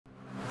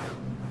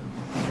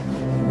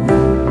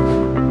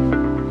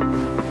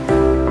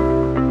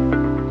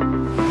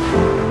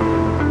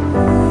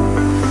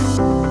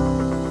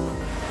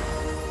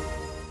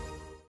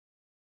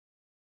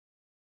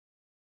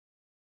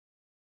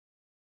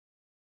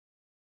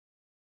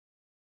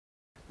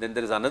Then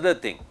there is another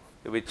thing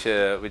which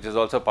is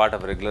also part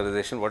of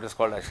regularization, what is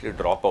called actually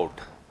dropout.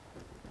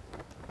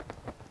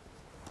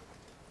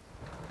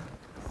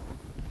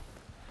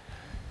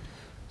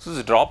 So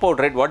this dropout,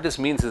 right, what this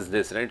means is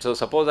this, right. So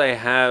suppose I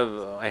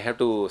have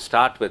to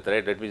start with,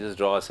 right, let me just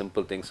draw a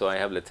simple thing. So I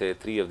have, let's say,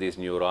 3 of these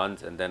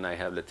neurons, and then I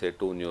have, let's say,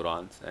 2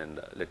 neurons, and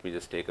let me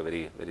just take a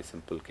very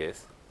simple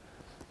case.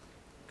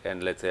 Okay,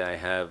 and let's say I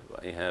have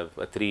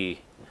a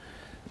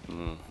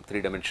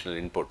 3-dimensional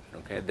input.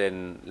 Okay,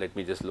 then let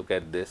me just look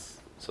at this.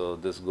 So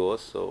this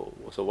goes. So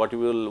what you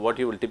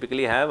will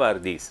typically have are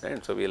these,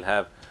 right. So we will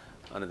have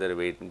another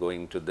weight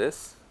going to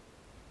this.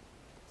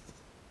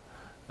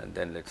 And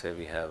then let us say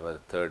we have a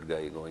third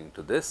guy going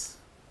to this.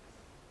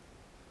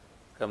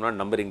 I am not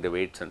numbering the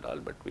weights and all,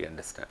 but we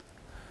understand.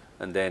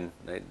 And then,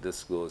 right,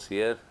 this goes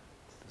here,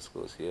 this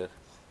goes here,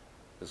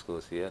 this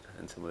goes here,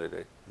 and similarly,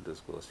 right,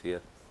 this goes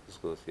here, this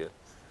goes here,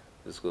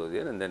 this goes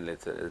here, and then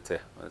let's say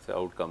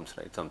out comes,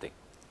 right, something.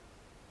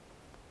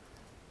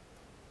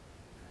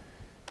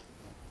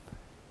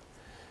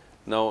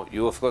 Now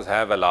you of course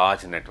have a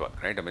large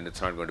network, right. I mean,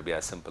 it's not going to be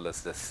as simple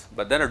as this.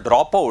 But then a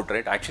dropout,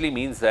 right, actually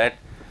means like,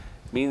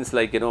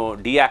 you know,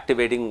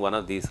 deactivating one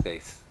of these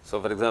guys. So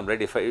for example,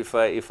 right, if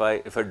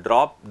I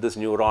drop this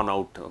neuron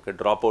out, okay,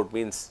 dropout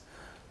means,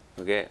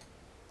 okay,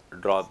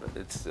 drop,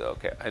 it's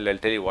okay, I'll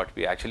tell you what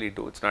we actually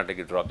do. It's not like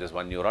you drop just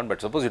one neuron, but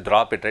suppose you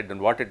drop it, right, then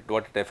what it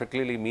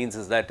effectively means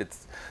is that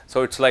it's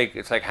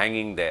like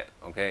hanging there,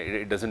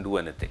 okay, it doesn't do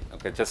anything,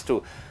 okay. Just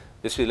to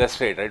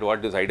illustrate, right,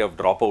 what this idea of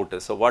dropout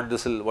is. So what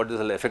this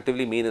will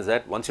effectively mean is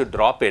that once you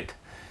drop it,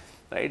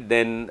 right,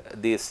 then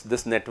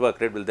this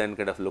network, right, will then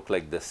kind of look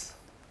like this.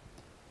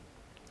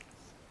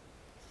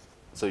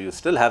 So you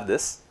still have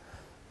this,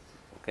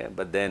 okay,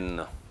 but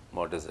then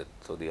what is it?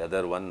 So the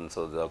other one,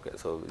 so okay,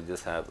 so we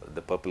just have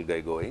the purple guy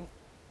going,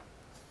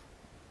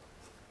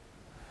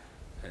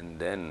 and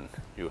then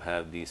you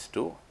have these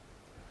two,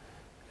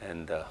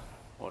 and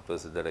what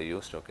was it that I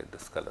used? Okay,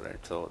 this color,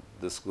 right? So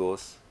this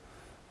goes.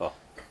 Oh,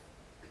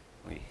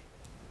 one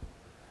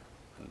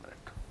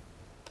minute.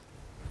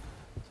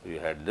 So you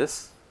had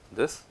this,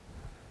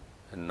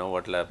 and now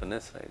what will happen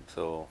is, right?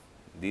 So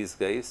these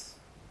guys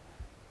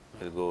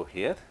will go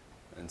here.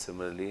 And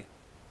similarly,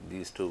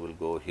 these two will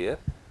go here,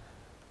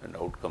 and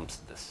out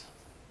comes this,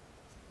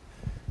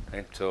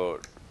 right. So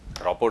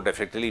dropout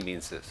effectively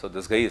means this. So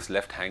this guy is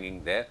left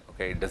hanging there,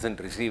 okay, it does not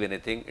receive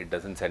anything, it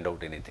does not send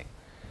out anything,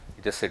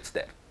 it just sits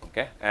there,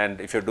 okay.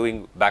 And if you are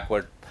doing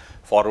backward,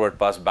 forward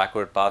pass,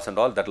 backward pass and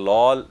all, that will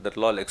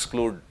all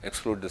exclude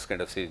this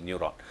kind of, say,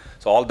 neuron.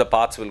 So all the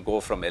paths will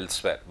go from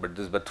elsewhere, but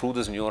through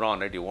this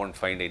neuron, right, you won't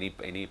find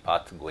any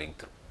path going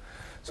through.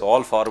 So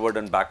all forward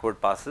and backward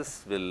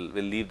passes will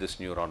leave this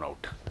neuron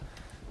out,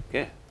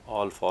 okay.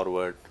 All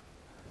forward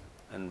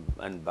and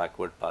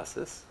backward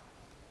passes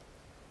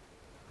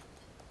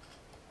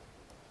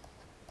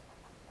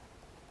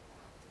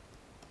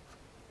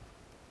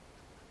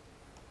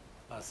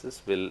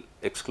will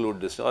exclude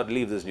this or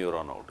leave this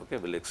neuron out, okay.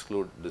 Will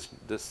exclude this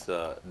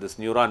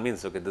neuron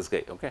means, okay, this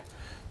guy, okay.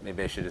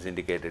 Maybe I should just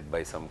indicate it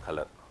by some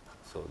color.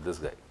 So this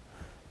guy,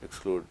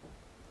 exclude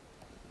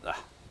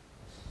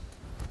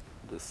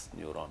this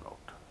neuron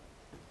out,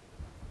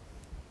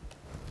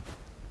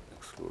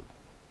 exclude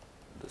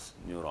this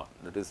neuron,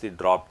 that is the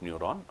dropped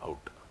neuron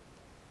out.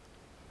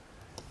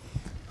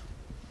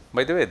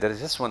 By the way, there is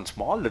just one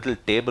small little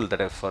table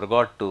that I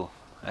forgot to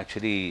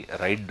actually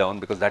write down,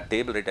 because that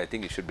table, right, I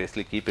think you should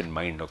basically keep in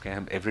mind, okay.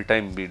 Every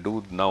time we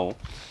do now,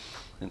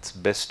 it's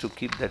best to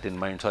keep that in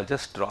mind. So I'll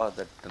just draw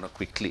that, you know,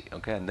 quickly,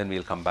 okay, and then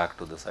we'll come back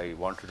to this. I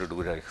wanted to do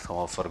it, I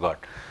somehow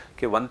forgot.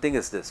 Okay, one thing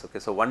is this, okay.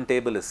 So one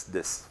table is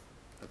this.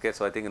 Okay,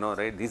 so I think, you know,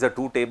 right, these are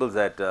two tables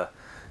that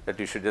that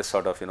you should just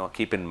sort of, you know,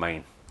 keep in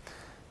mind.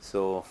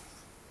 So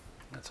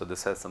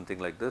this has something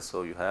like this.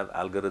 So you have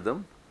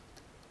algorithm,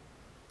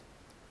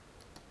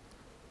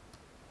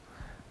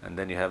 and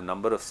then you have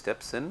number of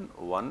steps in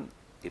one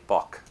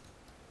epoch.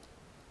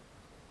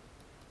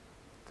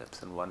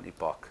 Steps in one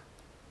epoch.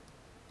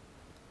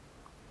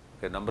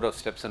 Okay, number of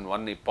steps in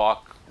one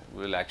epoch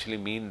will actually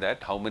mean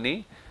that how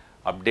many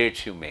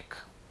updates you make,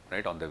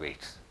 right, on the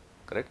weights,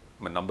 correct?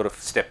 I mean, number of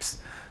steps.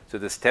 So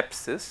the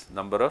steps is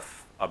number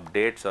of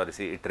updates, or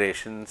see,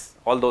 iterations,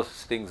 all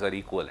those things are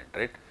equivalent,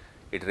 right?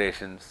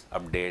 Iterations,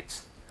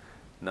 updates,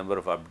 number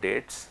of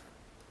updates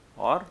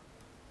or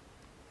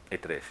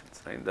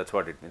iterations, right? That's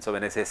what it means. So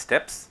when I say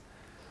steps,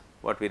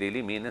 what we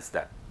really mean is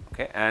that,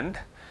 okay. And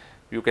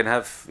you can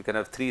have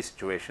 3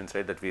 situations,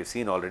 right, that we have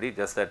seen already,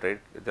 just that, right,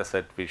 just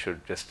that we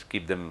should just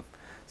keep them.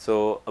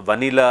 So a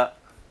vanilla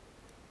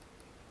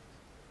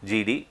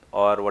GD,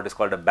 or what is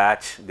called a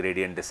batch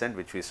gradient descent,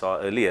 which we saw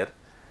earlier,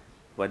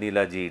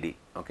 vanilla GD,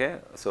 okay.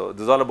 So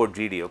this is all about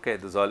GD, okay.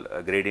 This is all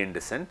gradient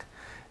descent,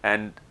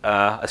 and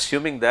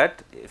assuming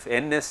that if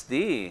n is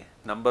the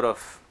number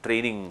of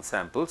training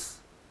samples,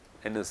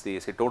 n is the,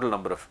 say, total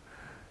number of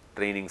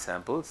training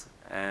samples,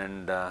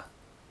 and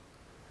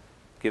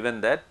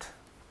given that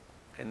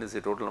n is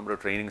the total number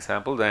of training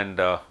samples and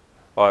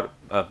or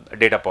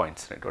data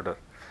points, right, whatever,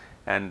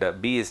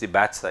 and b is the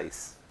batch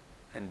size,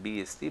 and B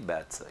is the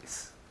batch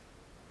size.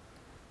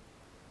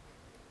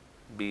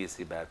 B is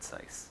the batch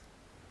size.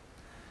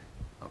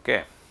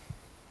 Okay.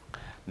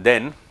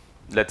 Then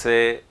let us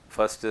say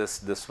first is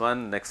this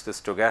one, next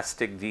is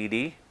stochastic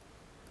GD,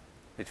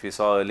 which we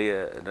saw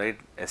earlier, right,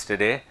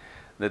 yesterday.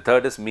 The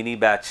third is mini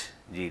batch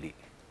GD.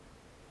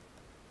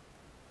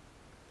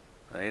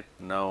 Right.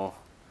 Now,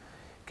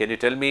 can you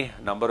tell me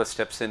number of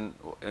steps in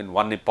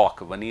one epoch?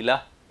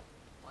 Vanilla?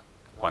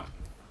 1.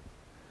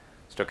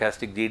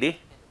 Stochastic GD?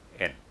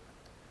 N.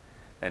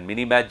 And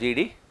mini batch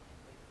GD?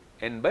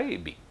 N by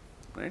B.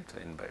 Right. So,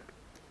 N by B.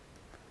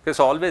 Okay,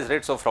 so always,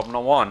 right, so from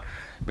now on,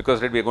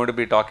 because right, we are going to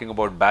be talking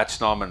about batch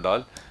norm and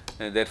all,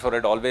 and therefore,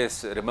 right,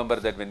 always remember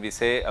that when we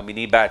say a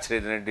mini batch,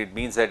 right, it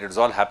means that it is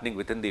all happening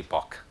within the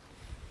epoch.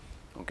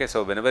 Okay,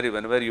 so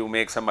whenever you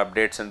make some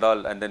updates and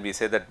all, and then we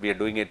say that we are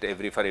doing it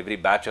for every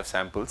batch of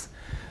samples,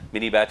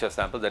 mini batch of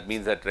samples, that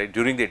means that right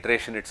during the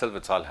iteration itself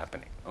it's all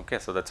happening. Okay,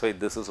 so that's why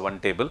this is one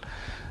table,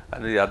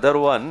 and the other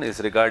one is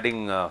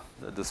regarding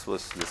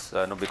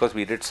because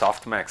we did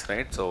softmax,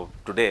 right? So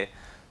today,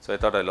 so I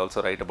thought I'll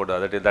also write about the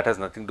other table that has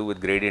nothing to do with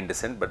gradient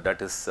descent, but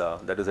that is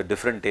a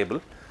different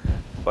table.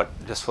 But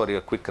just for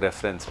your quick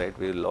reference, right,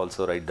 we will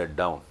also write that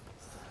down.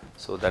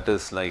 So that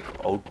is like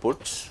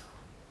outputs.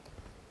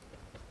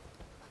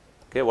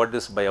 Okay, what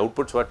this by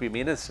outputs, what we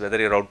mean is whether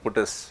your output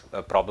is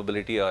a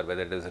probability or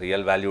whether it is a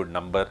real valued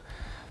number.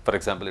 For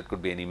example, it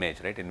could be an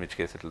image, right, in which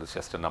case it is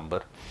just a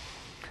number.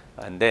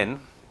 And then,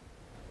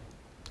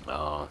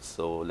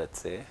 so let us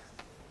say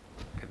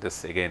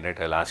this again, right,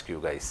 I will ask you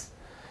guys.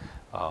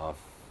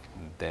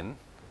 Then,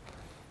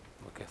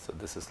 okay, so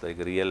this is like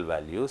real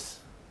values.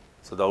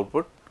 So the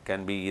output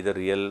can be either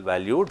real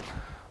valued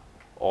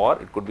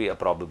or it could be a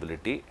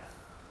probability.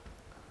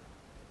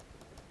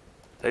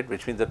 Right,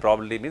 which means the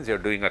probability means you are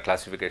doing a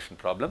classification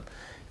problem.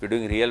 If you are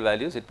doing real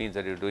values, it means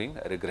that you are doing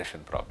a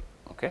regression problem.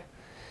 Okay,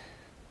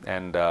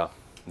 and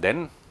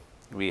then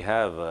we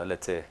have let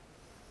us say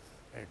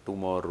 2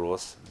 more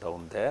rows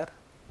down there,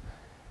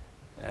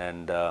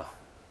 and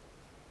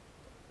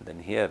then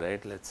here,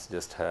 right, let us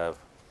just have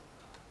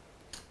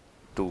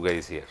 2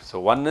 guys here.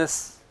 So one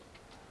is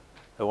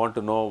I want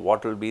to know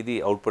what will be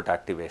the output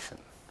activation.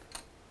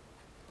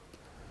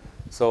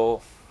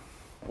 So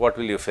what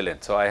will you fill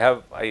in?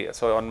 So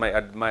so on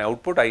my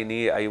output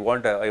I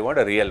want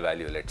a real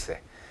value, let us say.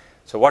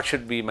 So what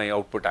should be my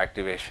output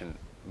activation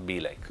be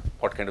like?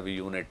 What kind of a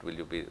unit will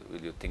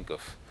you think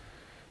of?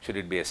 Should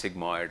it be a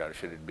sigmoid or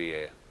should it be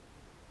a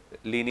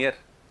linear?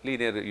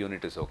 Linear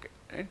unit is okay,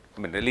 right? I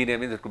mean, linear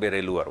means it could be a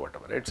ReLU or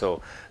whatever, right?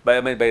 So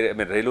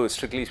ReLU is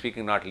strictly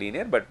speaking not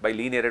linear, but by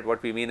linear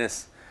what we mean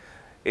is,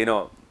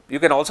 you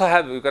can also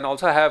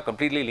have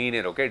completely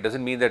linear. Okay, it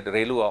doesn't mean that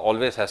ReLU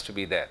always has to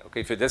be there. Okay,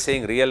 if you're just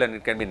saying real and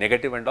it can be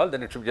negative and all,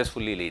 then it should be just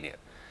fully linear.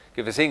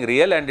 If you're saying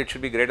real and it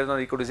should be greater than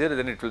or equal to 0,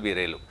 then it will be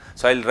ReLU.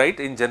 So I'll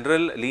write in general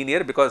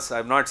linear because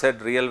I've not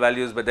said real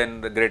values, but then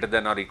greater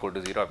than or equal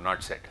to 0 I've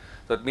not said.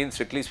 So it means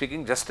strictly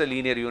speaking just a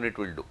linear unit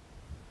will do.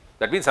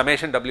 That means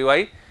summation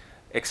Wi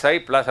xi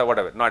plus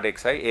whatever, not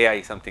xi,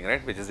 ai something,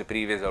 right, which is the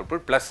previous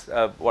output plus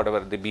whatever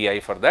the bi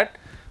for that,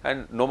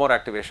 and no more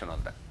activation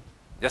on that.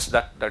 Just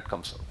that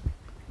comes out.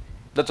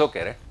 That's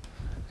okay, right?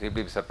 You'll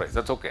be surprised.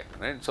 That's okay,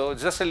 right? So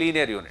it's just a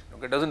linear unit.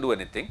 Okay, it doesn't do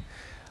anything.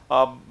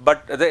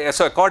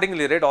 So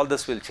accordingly, right, all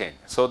this will change.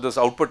 So this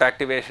output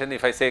activation,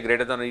 if I say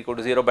greater than or equal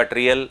to 0, but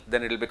real,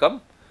 then it will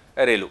become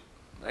a ReLU,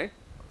 right?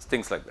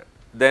 Things like that.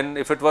 Then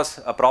if it was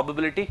a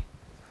probability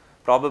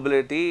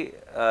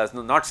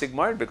not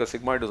sigmoid, because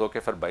sigmoid is okay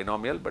for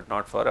binomial, but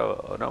not for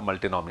a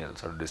multinomial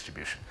sort of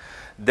distribution.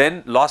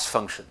 Then loss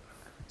function.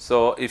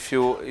 So if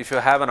you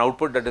have an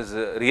output that is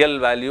real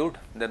valued,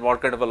 then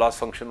what kind of a loss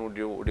function would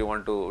you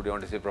want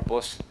to say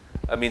propose?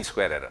 A mean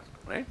square error,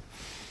 right?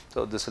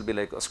 So this will be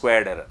like a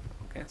squared error.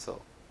 Okay,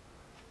 so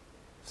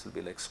this will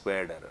be like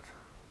squared error.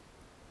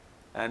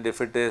 And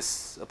if it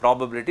is a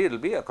probability, it will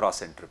be a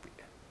cross entropy.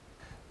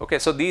 Okay,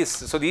 so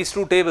these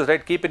 2 tables,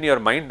 right, keep in your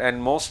mind,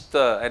 and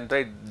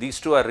right, these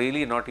 2 are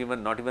really not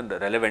even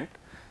relevant,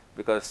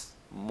 because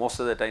most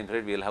of the time,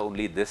 right, we will have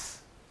only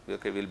this.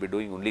 Okay, we will be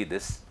doing only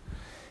this.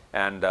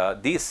 And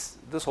this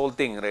whole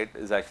thing, right,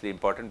 is actually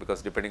important,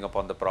 because depending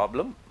upon the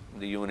problem,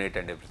 the unit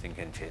and everything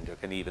can change.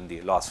 Okay, even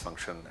the loss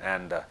function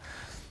and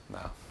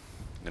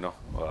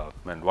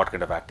and what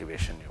kind of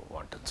activation you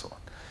want and so on.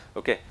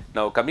 Okay,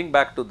 now coming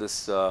back to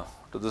this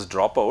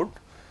dropout.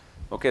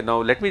 Okay,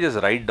 now let me just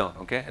write down,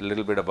 okay, a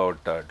little bit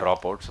about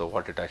dropout. So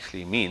what it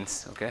actually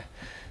means. Okay,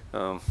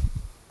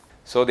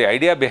 so the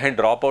idea behind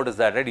dropout is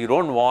that, right, you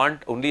don't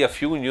want only a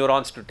few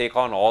neurons to take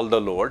on all the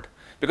load.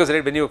 Because,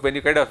 right, when you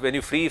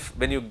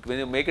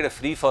make it a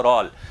free for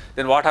all,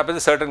 then what happens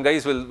is certain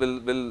guys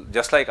will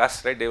just like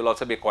us, right, they will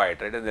also be quiet,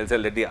 right, and they'll say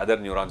let the other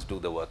neurons do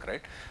the work,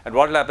 right. And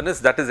what will happen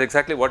is that is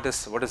exactly what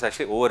is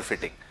actually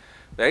overfitting,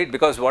 right,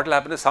 because what will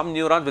happen is some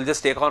neurons will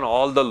just take on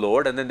all the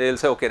load, and then they will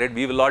say, okay, right,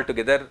 we will all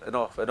together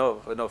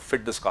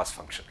fit this cost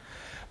function.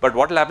 But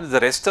what will happen is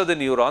the rest of the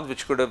neurons,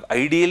 which could have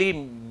ideally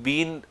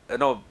been,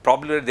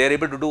 probably they are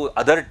able to do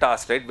other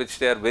tasks, right, which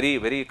they are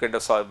very kind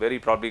of very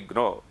probably,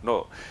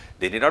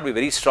 they need not be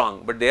very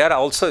strong, but they are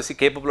also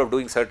capable of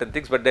doing certain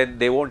things, but then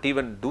they won't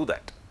even do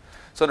that.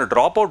 So, in a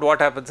dropout, what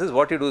happens is,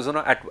 what you do is,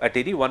 at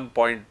any one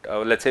point,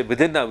 let us say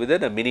within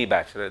a mini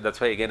batch, right? That is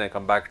why again I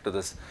come back to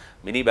this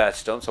mini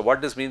batch term. So,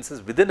 what this means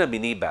is, within a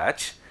mini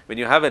batch, when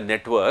you have a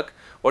network,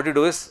 what you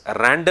do is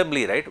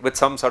randomly, right, with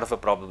some sort of a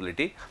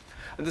probability,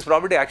 and this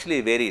probability actually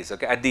varies,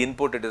 okay. At the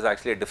input it is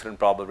actually a different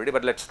probability,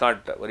 but let us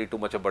not worry too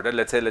much about it.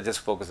 Let us say, let us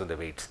just focus on the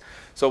weights.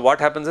 So, what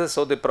happens is,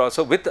 so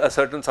with a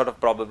certain sort of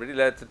probability,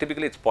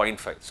 typically it is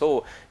 0.5.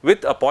 So,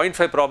 with a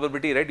 0.5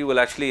 probability, right, you will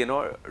actually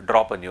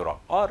drop a neuron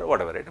or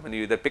whatever, right. I mean,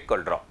 you either pick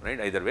or drop,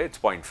 right, either way it is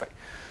 0.5.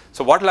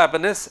 So, what will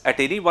happen is, at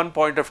any one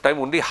point of time,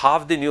 only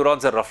half the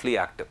neurons are roughly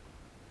active.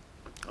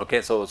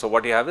 Okay, so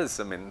what you have is,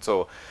 I mean,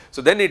 so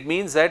then it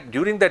means that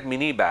during that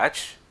mini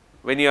batch,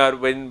 when you are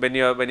doing when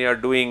you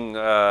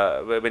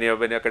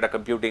are kind of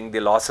computing the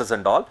losses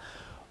and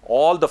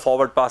all the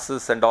forward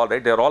passes and all,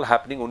 right, they are all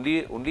happening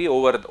only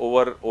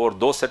over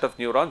those set of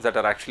neurons that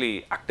are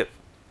actually active,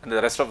 and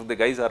the rest of the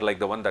guys are like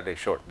the one that I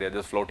showed. They are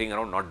just floating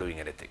around, not doing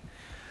anything.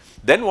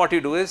 Then what you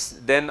do is,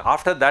 then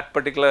after that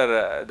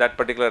particular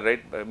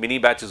right, mini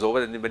batch is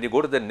over, and when you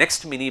go to the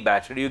next mini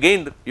batch, you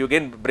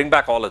again bring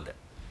back all of them.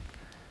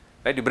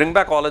 Right, you bring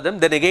back all of them,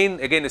 then again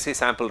you say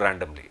sample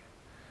randomly.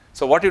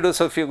 So, what you do,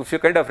 so if you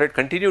kind of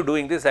continue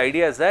doing this, the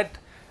idea is that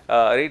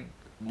right,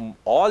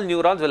 all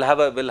neurons will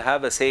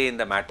have a say in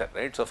the matter,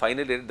 right. So,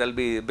 finally there will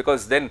be,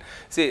 because then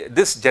see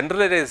this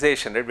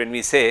generalization, right, when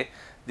we say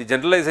the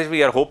generalization,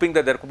 we are hoping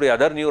that there could be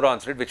other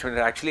neurons, right, which will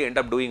actually end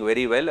up doing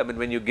very well. I mean,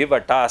 when you give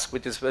a task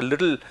which is a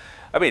little,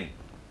 I mean,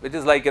 which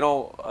is like,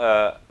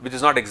 which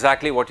is not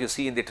exactly what you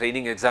see in the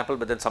training example,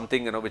 but then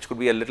something, which could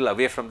be a little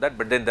away from that,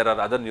 but then there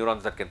are other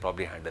neurons that can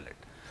probably handle it.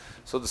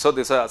 So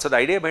the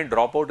idea behind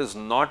dropout is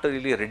not to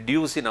really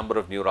reduce the number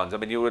of neurons. I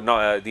mean, you would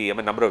know the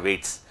number of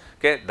weights.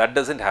 Okay, that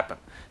doesn't happen,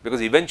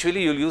 because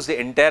eventually you will use the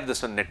entire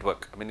this one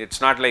network. I mean,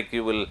 it's not like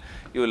you will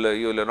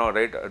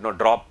right,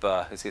 drop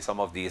you see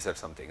some of these or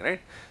something, right.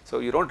 So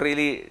you don't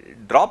really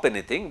drop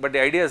anything, but the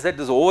idea is that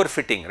this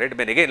overfitting, right. I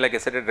mean, again, like I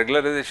said,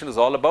 regularization is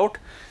all about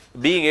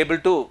being able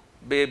to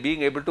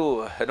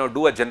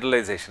do a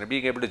generalization,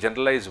 being able to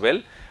generalize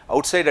well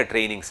outside a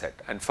training set,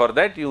 and for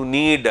that you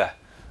need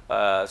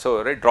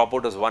so right,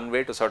 dropout is one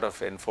way to sort of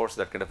enforce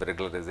that kind of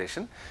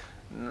regularization.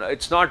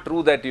 It's not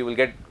true that you will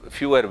get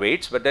fewer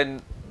weights, but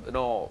then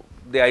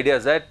the idea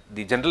is that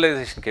the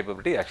generalization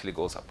capability actually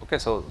goes up. Okay,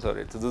 so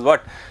this is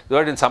what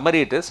in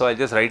summary it is. So I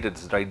just write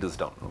this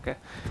down. Okay,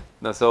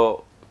 now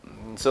so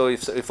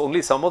if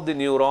only some of the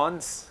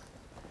neurons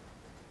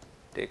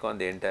take on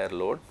the entire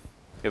load,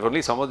 if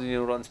only some of the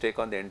neurons take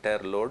on the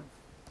entire load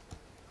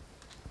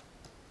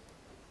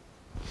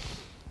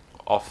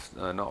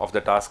of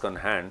the task on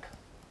hand,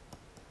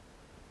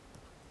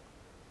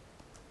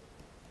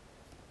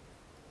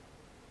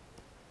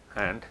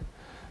 and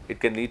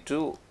it can lead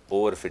to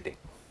overfitting.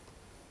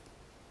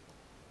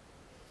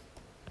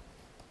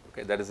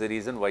 Okay, that is the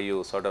reason why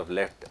you sort of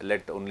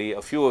let only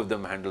a few of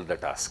them handle the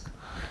task.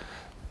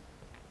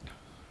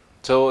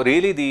 So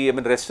really the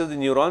rest of the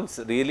neurons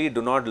really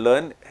do not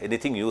learn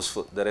anything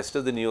useful. The rest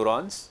of the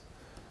neurons,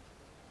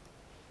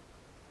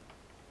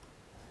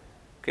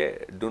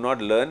 okay, do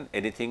not learn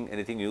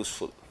anything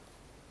useful,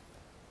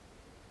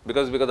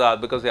 because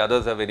the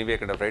others have anyway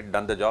kind of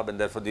done the job, and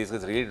therefore these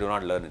guys really do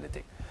not learn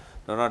anything.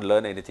 Do not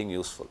learn anything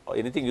useful.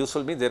 Anything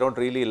useful means they don't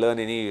really learn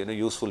any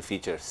useful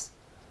features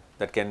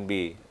that can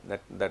be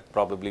that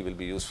probably will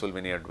be useful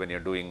when you're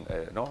doing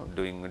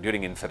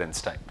during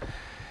inference time.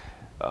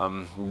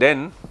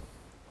 Then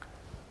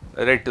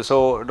right,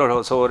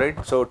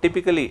 so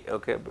typically,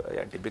 okay,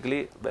 yeah,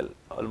 typically, well,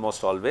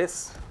 almost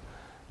always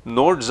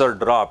nodes are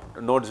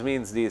dropped. Nodes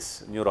means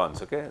these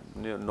neurons. Okay,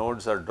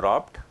 nodes are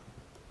dropped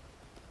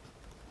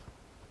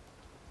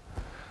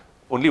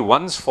only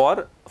once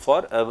for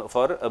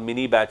a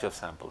mini batch of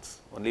samples.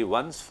 Only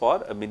once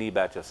for a mini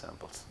batch of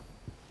samples.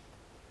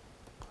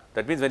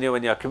 That means when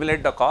you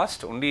accumulate the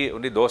cost, only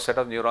those set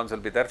of neurons will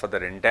be there for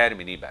the entire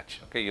mini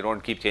batch. Okay, you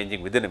don't keep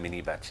changing within a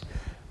mini batch.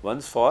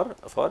 Once for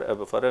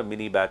a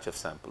mini batch of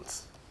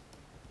samples.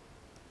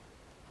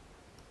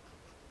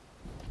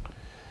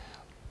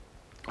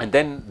 And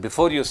then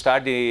before you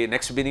start the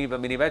next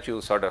mini batch,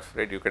 you sort of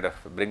you kind of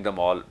bring them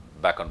all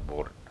back on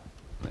board.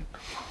 Right?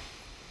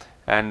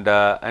 And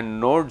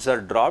nodes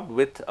are dropped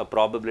with a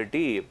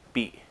probability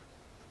p.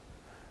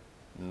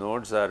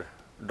 Nodes are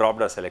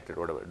dropped or selected,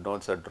 whatever.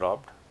 Nodes are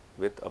dropped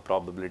with a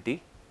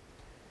probability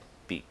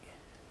p.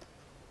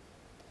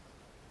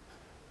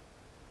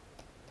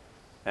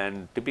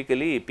 And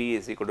typically p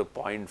is equal to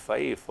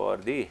 0.5 for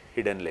the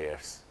hidden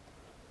layers.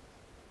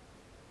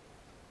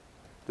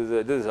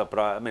 This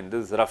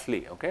is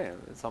roughly, okay.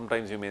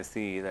 Sometimes you may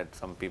see that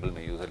some people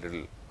may use a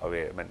little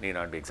away, but need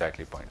not be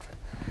exactly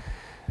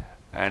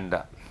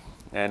 0.5.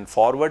 And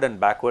forward and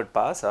backward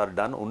pass are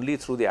done only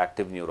through the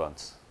active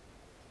neurons.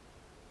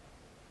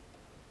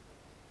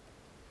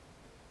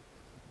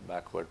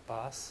 backward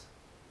pass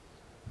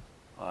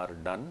are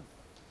done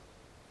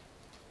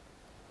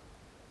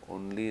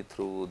only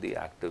through the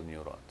active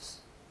neurons.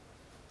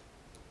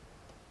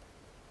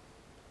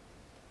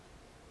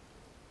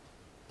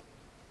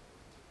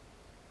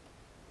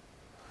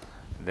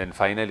 Then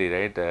finally,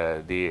 right,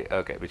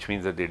 which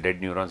means that the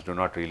dead neurons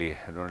don't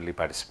really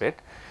participate,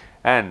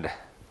 and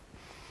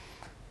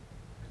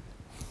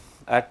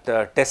at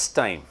test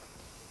time,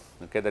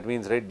 okay, that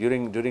means, right,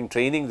 during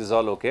training this is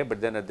all okay,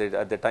 but then at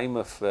the time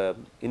of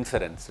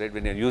inference, right,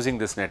 when you are using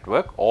this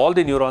network, all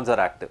the neurons are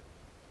active.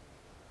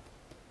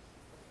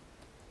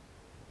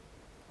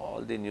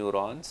 All the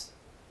neurons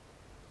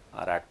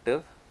are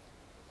active,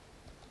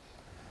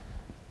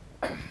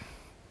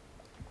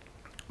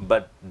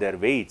 but their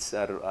weights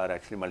are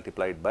actually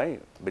multiplied by,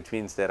 which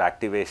means their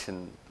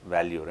activation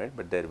value, right,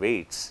 but their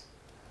weights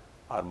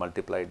are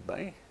multiplied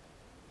by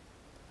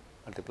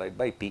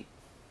p,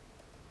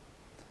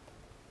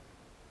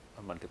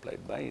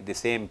 multiplied by the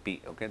same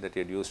p, okay, that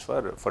you had used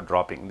for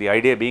dropping. The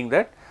idea being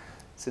that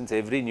since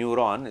every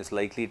neuron is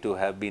likely to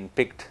have been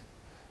picked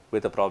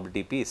with a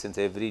probability p, since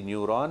every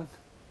neuron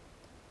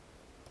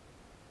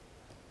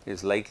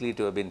is likely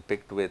to have been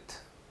picked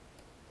with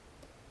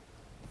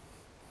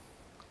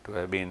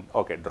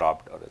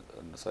dropped, or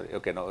sorry,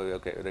 okay, no,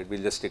 okay, right,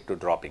 we'll just stick to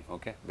dropping,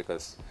 okay,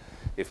 because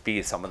if p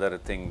is some other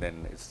thing,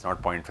 then it's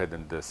not 0.5,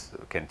 then this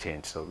can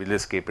change. So we'll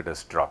just keep it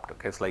as dropped,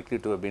 okay. It's likely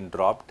to have been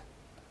dropped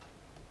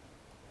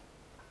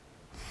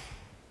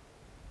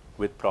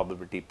with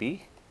probability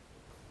p.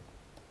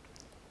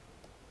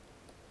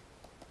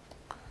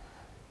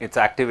 Its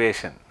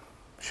activation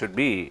should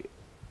be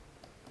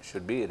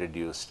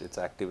reduced. Its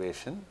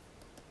activation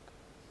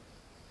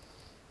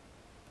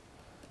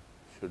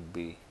should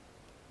be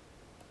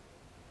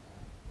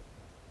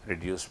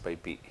reduced by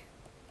p.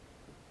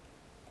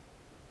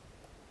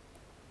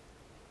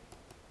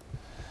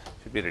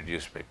 Should be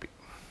reduced by p.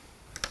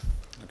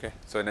 Okay.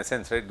 So in a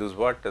sense, right, this is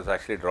what is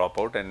actually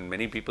dropout, and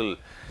many people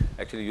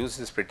actually use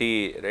this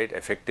pretty, right,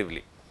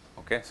 effectively.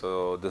 Okay.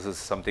 So this is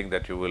something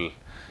that you will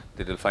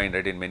find,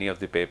 right, in many of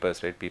the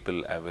papers, right,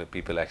 people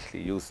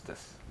actually use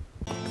this.